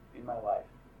now in my life?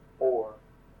 Or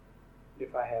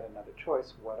if I had another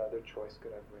choice, what other choice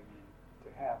could I bring in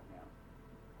to have now?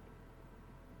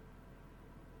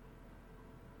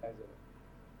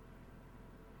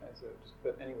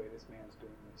 But anyway, this man's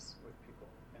doing this with people,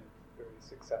 and it's very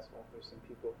successful. There's some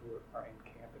people who are in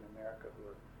camp in America who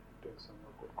are doing some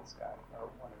work with this guy, or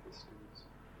one of his students.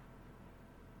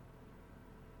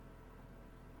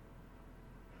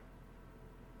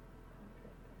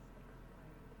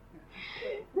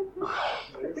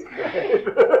 That's great.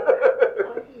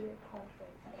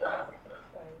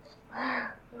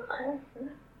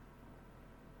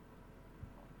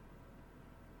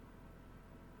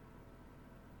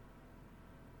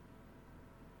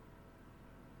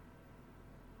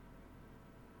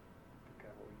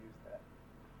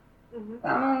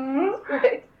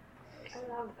 I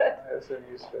love that. I have some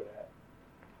use for that.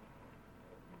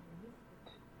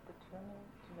 Determining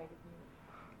to make it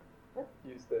new.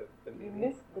 Use the You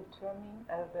missed the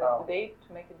date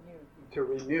to make it new. To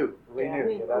renew.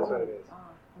 Yeah, that's what it is. Oh.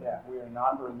 Yeah, we are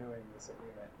not renewing this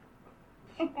agreement.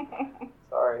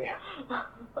 Sorry.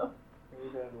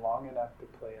 We've been long enough to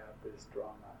play out this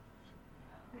drama.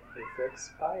 It's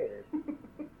expired.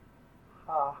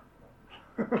 Ha.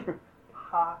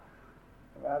 Ha.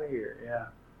 I'm out of here, yeah.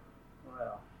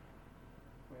 Well,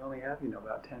 we only have,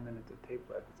 about 10 minutes of tape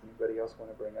left. Does anybody else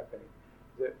want to bring up any?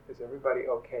 Is everybody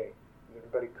okay? Is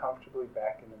everybody comfortably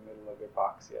back in the middle of their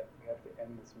box yet? We have to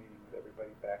end this meeting with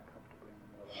everybody back comfortably in the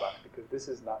middle of the box because this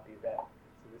is not the event.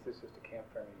 So this is just a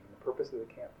campfire meeting. The purpose of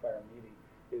the campfire meeting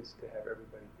is to have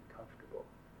everybody be comfortable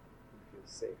and feel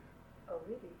safe. Oh,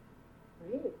 really?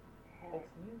 Really? That's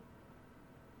new.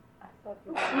 I thought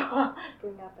you were going to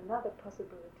bring up another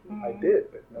possibility. I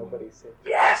did, but nobody said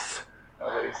yes!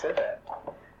 Nobody said that.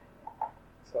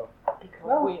 So.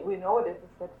 Because we know it is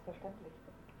selbstverständlich.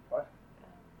 What?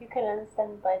 You can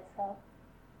understand it by itself.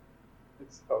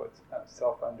 It's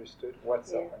self-understood. What's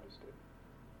self-understood?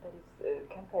 That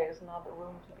campfire is not a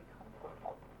room to be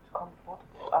comfortable.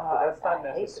 That's not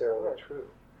necessarily true.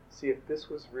 See, if this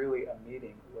was really a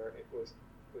meeting where it was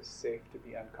safe to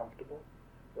be uncomfortable,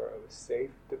 where it was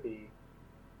safe to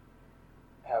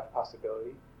have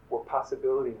possibility, where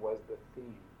possibility was the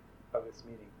theme of this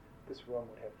meeting, this room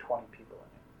would have 20 people in it.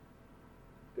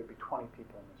 There'd be 20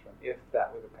 people in this room, if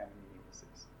that were the kind of meeting this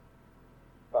is.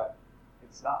 But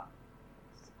it's not.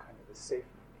 It's kind of a safe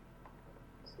meeting.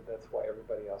 So that's why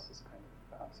everybody else has kind of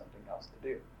found something else to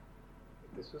do.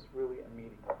 this was really a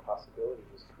meeting where possibility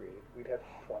was created, we'd have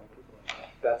 20 people in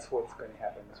there. That's what's going to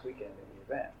happen this weekend in the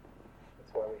event.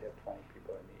 That's why we have 20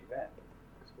 people in the event.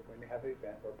 Because we're going to have an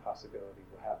event where possibility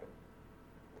will happen.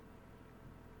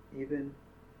 Even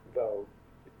though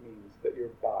it means that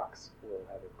your box will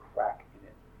have a crack in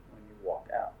it when you walk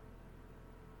out.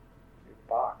 Your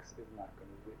box is not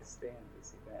going to withstand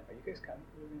this event. Are you guys coming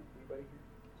to the event? Anybody here?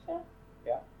 Sure.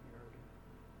 Yeah?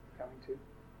 You're coming too?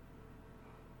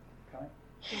 Coming?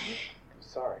 Mm-hmm. I'm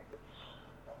sorry.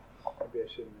 Maybe I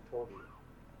shouldn't have told you.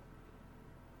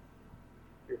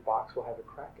 Your box will have a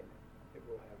crack in it.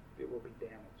 It will be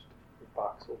damaged. Your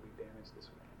box will be damaged this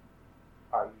way.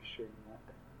 Are you sure you want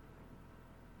that?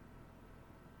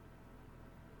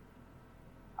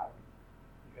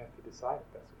 You have to decide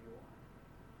if that's what you want.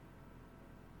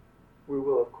 We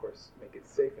will, of course, make it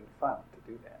safe and fun to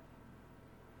do that.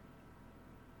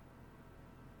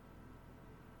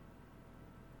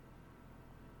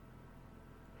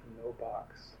 No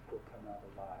box will come out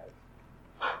alive.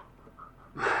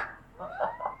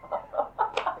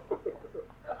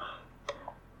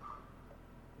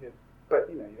 Yeah, but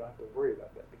you don't have to worry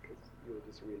about that because you'll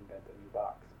just reinvent a new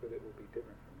box, but it will be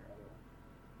different from your other one.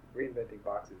 Reinventing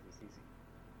boxes is easy,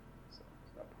 so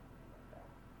there's no problem with that.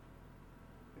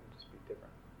 It'll just be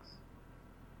different boxes.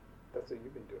 That's what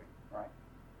you've been doing, right?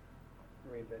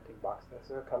 Reinventing boxes.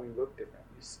 That's how come you look different.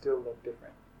 You still look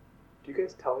different. Do you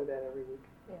guys tell her that every week?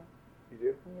 Yeah. You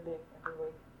do? Nearly every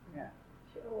week. Yeah.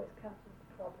 She always comes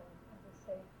with problems, as I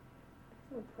say.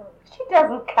 There's no problem. She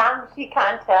doesn't come, she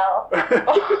can't tell.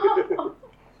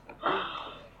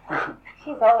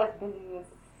 She's always busy with,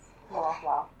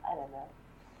 well, I don't know.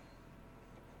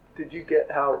 Did you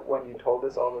get how, when you told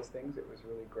us all those things, it was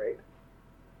really great?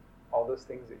 All those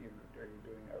things that you're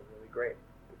doing are really great.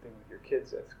 The thing with your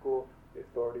kids at school, the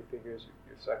authority figures,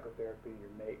 your psychotherapy,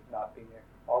 your mate not being there,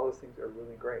 all those things are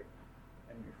really great.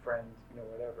 And your friends,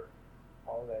 whatever.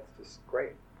 All of that's just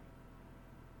great.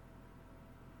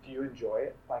 Do you enjoy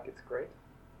it like it's great?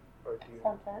 Or do you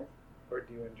Sometimes. Or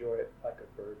do you enjoy it like a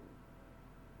burden?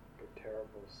 Like a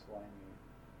terrible, slimy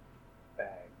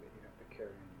bag that you have to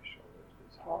carry on your shoulders.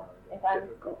 It's hard and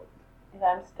difficult. If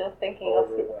I'm still thinking of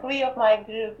 3 of my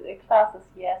group classes,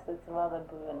 yes, it's rather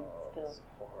burden still. It's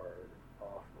hard,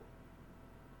 awful.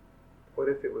 What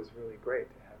if it was really great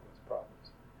to have those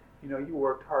problems? You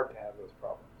worked hard to have those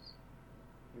problems.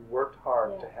 You worked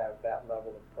hard to have that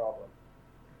level of problem.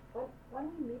 When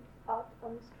we meet out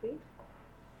on the street,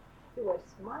 you were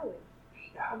smiling.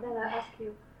 Yeah. And then I ask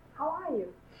you, how are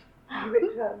you? You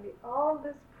would tell me all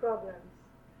these problems.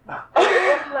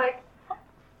 It's like,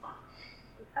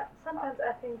 sometimes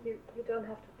I think you don't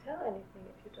have to tell anything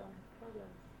if you don't have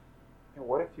problems. And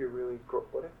what if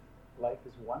what if life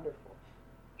is wonderful?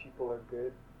 People are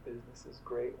good, business is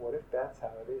great. What if that's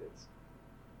how it is?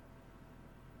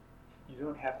 You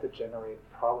don't have to generate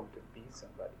a problem to be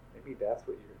somebody. Maybe that's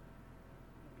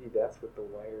what the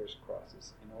wires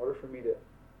crosses. In order for me to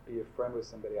be a friend with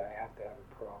somebody, I have to have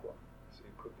a problem. So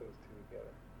you put those two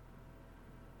together.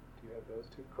 Do you have those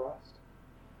two crossed?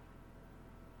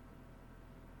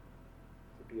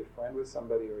 To be a friend with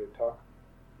somebody or to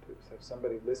have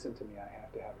somebody listen to me, I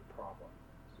have to have a problem.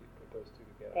 So you put those two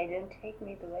together. They don't take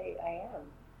me the way I am.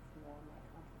 It's more my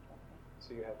concept.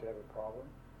 So you have to have a problem?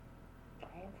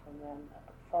 I am for them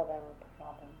a problem.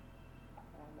 I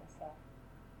am myself.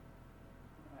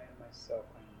 I am myself,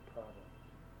 I am a problem.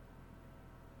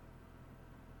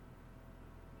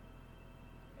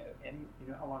 And you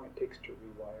know how long it takes to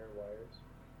rewire wires?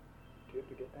 Do you have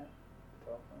to get that? The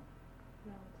telephone?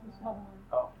 No, it's not.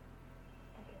 Oh.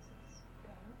 I guess it's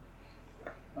done.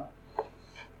 Oh.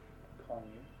 I'm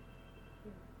calling you?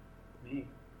 Me?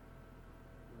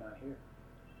 I'm not here.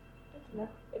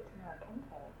 It's American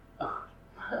time.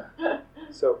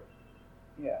 So,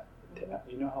 yeah,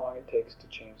 you know how long it takes to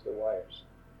change the wires?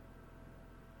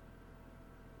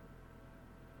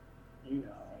 You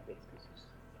know how long it takes. It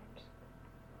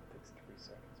takes 3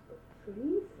 seconds, but 3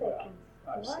 seconds?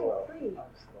 I'm Why slow. 3?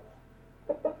 I'm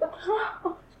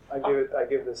slow. I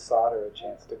give the solder a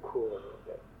chance to cool a little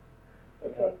bit.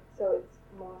 Okay, so it's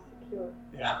more secure.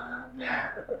 Yeah.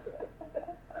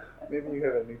 Maybe you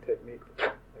have a new technique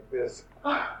like this.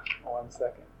 1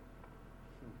 second.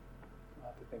 I'll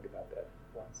have to think about that.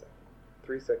 1 second.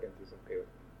 3 seconds is okay with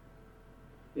me.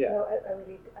 Yeah. No, I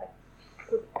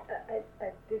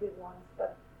did it once,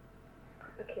 but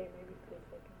okay, maybe 3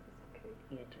 seconds is okay.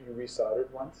 You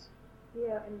resoldered once?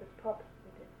 Yeah, in the pop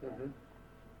we did that. Mm-hmm.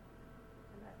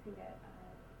 And I think I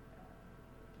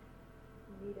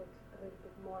needed a little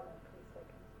bit more than 3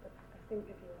 seconds. But I think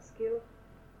if you're skilled,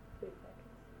 3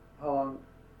 seconds.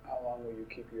 How long will you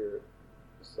keep your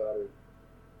solder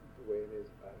the way it is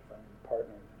about if I'm a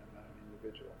partner and I'm not an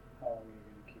individual. How long are you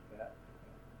going to keep that?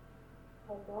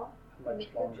 How long? How much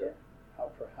longer?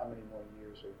 For how many more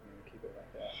years are you going to keep it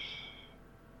like that?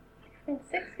 In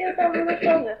 6 years or how much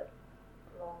longer?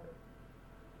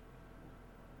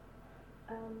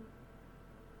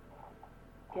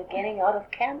 You're getting out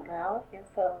of camp now,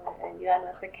 and you are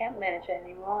not the camp manager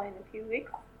anymore in a few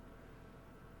weeks.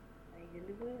 You're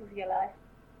going to lose your life.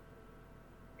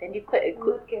 Then you quit. I'm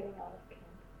not getting out of camp.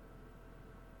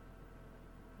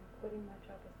 I'm quitting my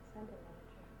job as a center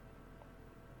manager.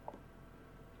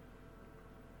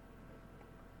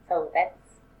 So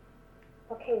that's...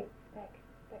 Okay, back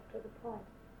to the point.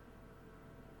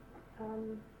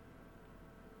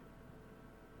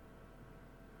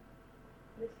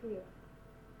 This year.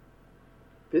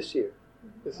 This year?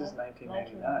 This is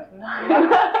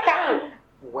 1999.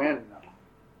 When?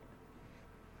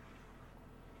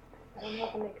 I don't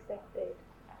have an exact date.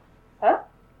 Huh?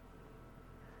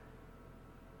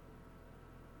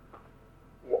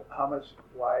 How much?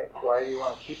 Why do you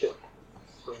want to keep it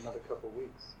for another couple of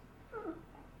weeks?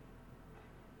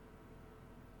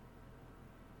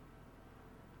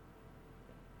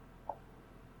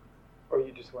 Or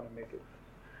you just want to make it?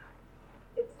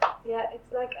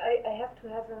 It's like I have to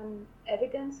have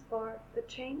evidence for the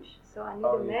change, so I need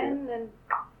a man and...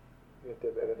 You have to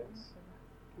have evidence?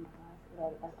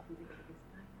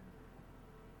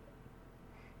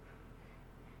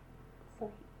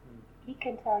 So he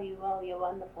can tell you, well, you're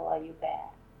wonderful or you're bad.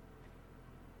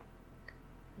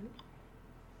 What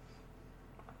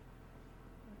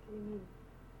do you mean?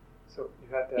 So you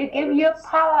have to have You give evidence. your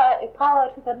power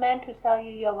to the man to tell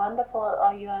you you're wonderful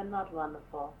or you are not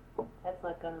wonderful. That's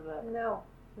not going to work.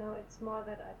 No, it's more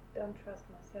that I don't trust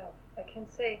myself. I can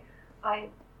say I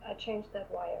changed that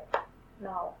wire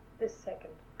now, this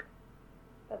second,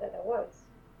 but otherwise.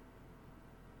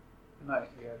 No,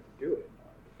 you have to do it in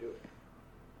order to do it.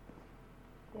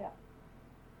 Yeah.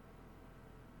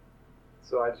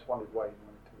 So I just wondered why you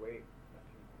wanted to wait a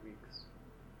few weeks.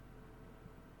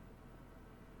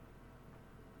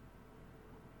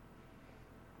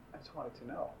 I just wanted to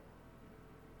know.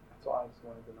 That's all. I just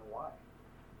wanted to know why.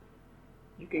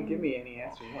 You can give me any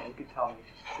answer you want. You can tell me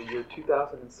the year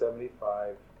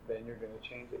 2075, then you're going to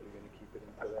change it. You're going to keep it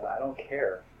until then. I don't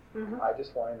care. Mm-hmm. I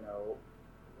just want to know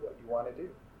what you want to do.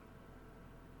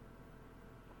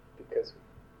 Because...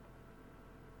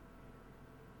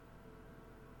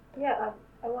 Yeah,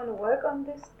 I want to work on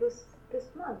this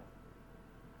month.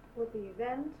 With the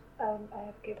event, I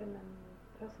have given a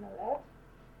personal ad.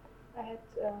 I had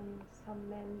some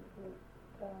men who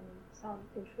sound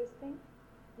interesting,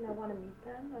 and I want to meet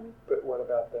them. But what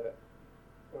do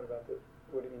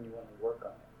you mean you want to work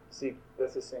on it? See,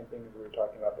 that's the same thing as we were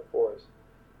talking about before, is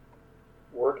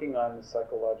working on the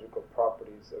psychological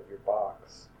properties of your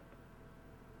box.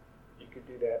 You could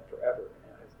do that forever,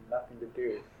 and it has nothing to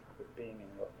do with being in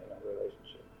a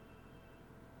relationship.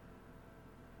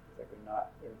 It's like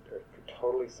they're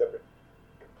totally separate,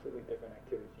 completely different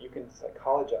activities. You can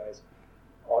psychologize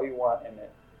all you want in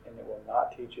it, and it will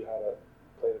not teach you how to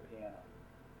play the piano.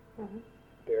 Mm-hmm.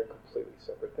 They're completely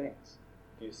separate things.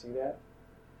 Do you see that?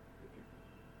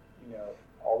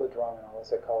 All the drama and all the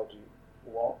psychology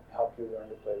won't help you learn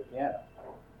to play the piano.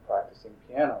 Practicing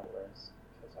piano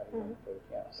says how you learn to play the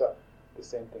piano. So the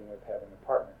same thing with having a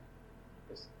partner.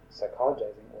 Is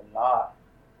psychologizing will not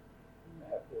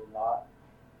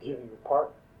give you a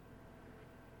partner.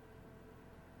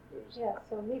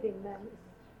 So meeting men is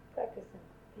practicing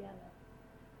piano.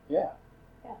 Yeah.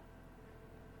 Yeah.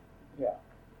 Yeah.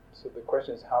 So the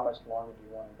question is, how much longer do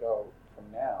you want to go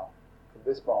from now, from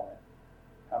this moment?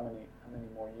 How many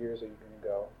more years are you going to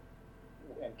go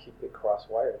and keep it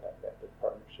cross-wired like that? The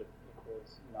partnership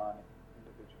equals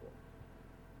non-individual.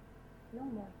 No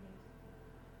more years.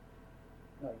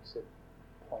 No, you said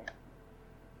 0.09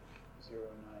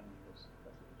 years.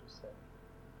 That's what you just said.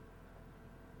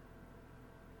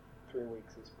 3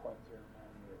 weeks is 0.09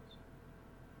 years.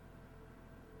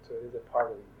 So it is a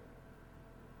part of the year.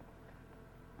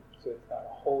 So it's not a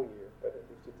whole year, but at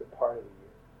least it's a part of the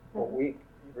year. Mm-hmm. A week,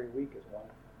 every week is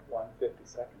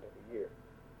 1/52nd of a year.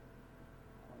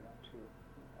 102.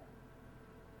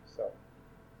 So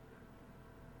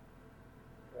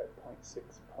we're at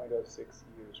 0.06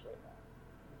 years right now.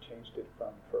 We changed it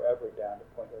from forever down to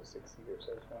 0.06 years.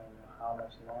 So I just want to know how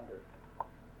much longer.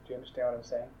 Do you understand what I'm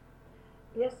saying?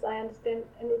 Yes, I understand,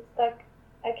 and it's like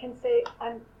I can say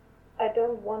I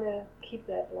don't want to keep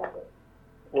that longer.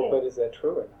 Well, Okay. but is that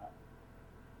true or not?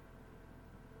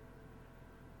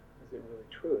 Is it really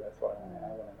true? That's why I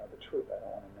want to know the truth. I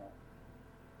don't want to know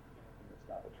anything that's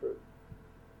not the truth.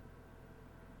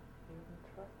 You don't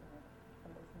trust in it.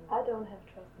 And there's I don't have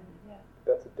trust in it yet.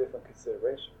 That's a different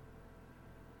consideration.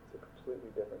 It's a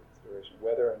completely different consideration.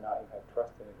 Whether or not you have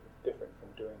trust in it is different from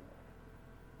doing it.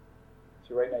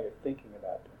 So right now you're thinking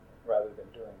about doing it rather than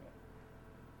doing it.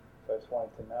 So I just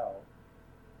wanted to know,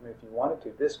 I mean, if you wanted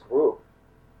to, this group,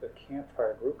 the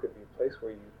campfire group, could be a place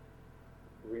where you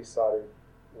resoldered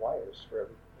wires for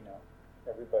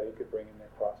everybody could bring in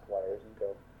their crossed wires and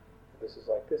go, this is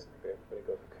like this, and everybody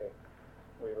goes, okay,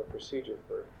 we have a procedure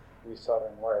for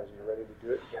resoldering wires. Are you ready to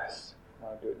do it? Yes. I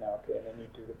want to do it now. Okay, and then you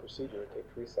do the procedure. It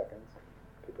takes 3 seconds.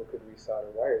 People could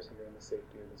resolder wires here in the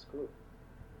safety of this group.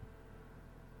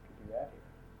 You could do that here.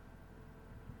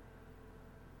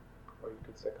 Or you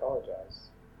could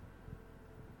psychologize.